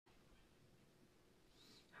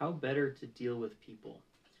how better to deal with people.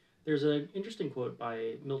 There's an interesting quote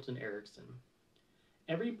by Milton Erickson.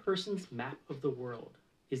 Every person's map of the world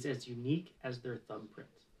is as unique as their thumbprint.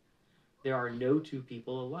 There are no two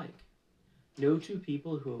people alike. No two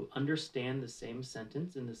people who understand the same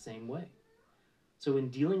sentence in the same way. So in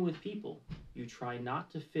dealing with people, you try not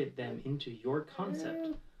to fit them into your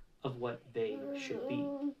concept of what they should be.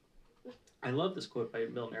 I love this quote by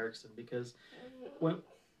Milton Erickson because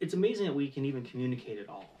it's amazing that we can even communicate at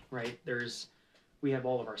all, right? We have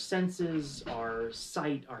all of our senses, our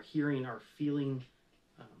sight, our hearing, our feeling,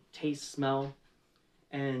 taste, smell,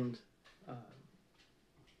 and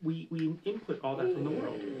we input all that from the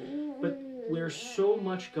world. But there's so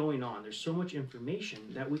much going on, there's so much information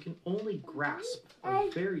that we can only grasp a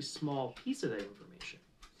very small piece of that information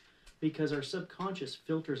because our subconscious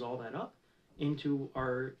filters all that up into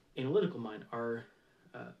our analytical mind, our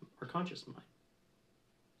conscious mind.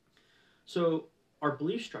 So our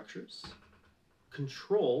belief structures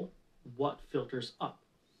control what filters up.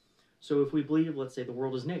 So if we believe, let's say, the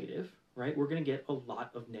world is negative, right, we're going to get a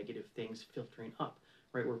lot of negative things filtering up,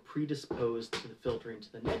 right? We're predisposed to the filtering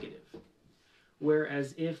to the negative.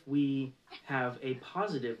 Whereas if we have a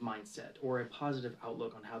positive mindset or a positive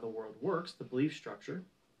outlook on how the world works, the belief structure,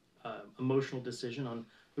 emotional decision on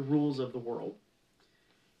the rules of the world,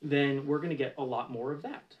 then we're going to get a lot more of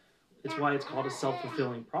that. It's why it's called a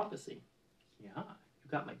self-fulfilling prophecy. Yeah,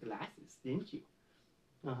 you got my glasses, didn't you?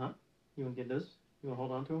 Uh-huh. You want to get those? You want to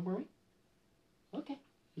hold on to them for me? Okay.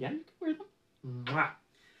 Yeah, you can wear them. Mwah.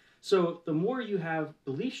 So the more you have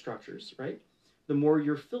belief structures, right, the more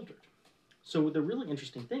you're filtered. So the really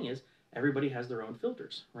interesting thing is everybody has their own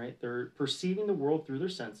filters, right? They're perceiving the world through their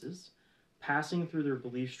senses, passing through their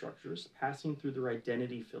belief structures, passing through their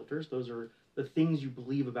identity filters. Those are the things you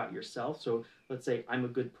believe about yourself. So let's say I'm a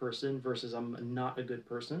good person versus I'm not a good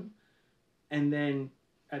person. And then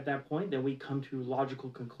at that point, then we come to logical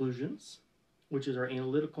conclusions, which is our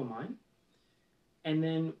analytical mind. And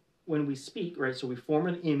then when we speak, right, so we form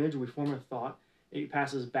an image, we form a thought, it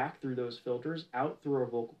passes back through those filters, out through our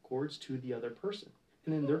vocal cords to the other person.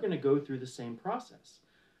 And then they're going to go through the same process.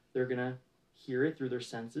 They're going to hear it through their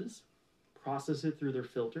senses, process it through their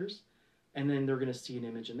filters, and then they're going to see an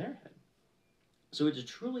image in their head. So it's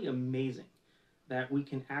truly amazing that we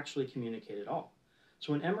can actually communicate at all.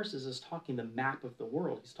 So when Emerson is talking the map of the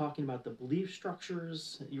world, he's talking about the belief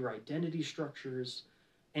structures, your identity structures,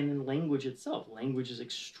 and then language itself. Language is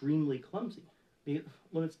extremely clumsy.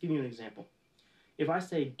 Let's give you an example. If I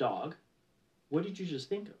say dog, what did you just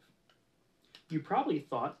think of? You probably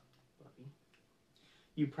thought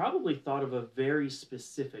of a very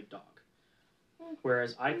specific dog.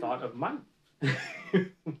 Whereas I thought of my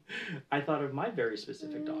very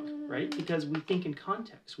specific dog, right? Because we think in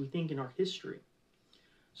context, we think in our history.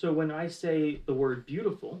 So when I say the word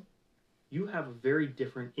beautiful, you have a very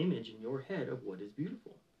different image in your head of what is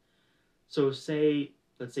beautiful. So let's say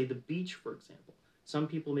the beach, for example. Some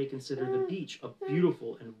people may consider the beach a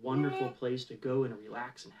beautiful and wonderful place to go and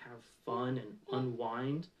relax and have fun and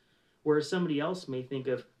unwind. Whereas somebody else may think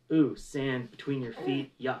of, ooh, sand between your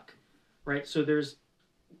feet, yuck, right? So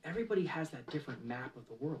everybody has that different map of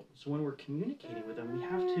the world. So when we're communicating with them,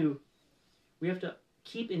 we have to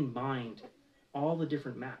keep in mind all the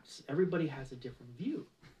different maps. Everybody has a different view.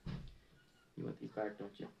 You want these back,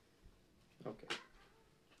 don't you? Okay.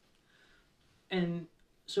 And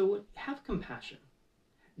so have compassion.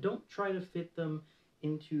 Don't try to fit them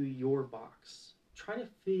into your box. Try to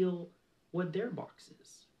feel what their box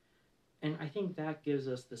is. And I think that gives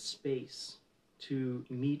us the space to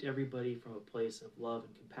meet everybody from a place of love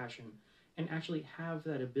and compassion and actually have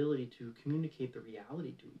that ability to communicate the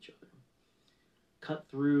reality to each other. Cut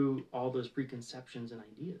through all those preconceptions and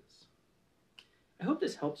ideas. I hope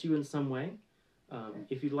this helps you in some way.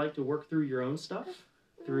 If you'd like to work through your own stuff,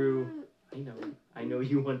 I know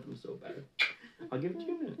you want them so bad. I'll give it to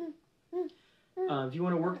you a minute. If you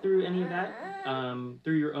want to work through any of that,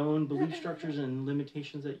 through your own belief structures and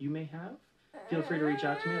limitations that you may have, feel free to reach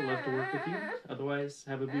out to me. I'd love to work with you. Otherwise,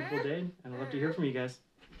 have a beautiful day, and I'd love to hear from you guys.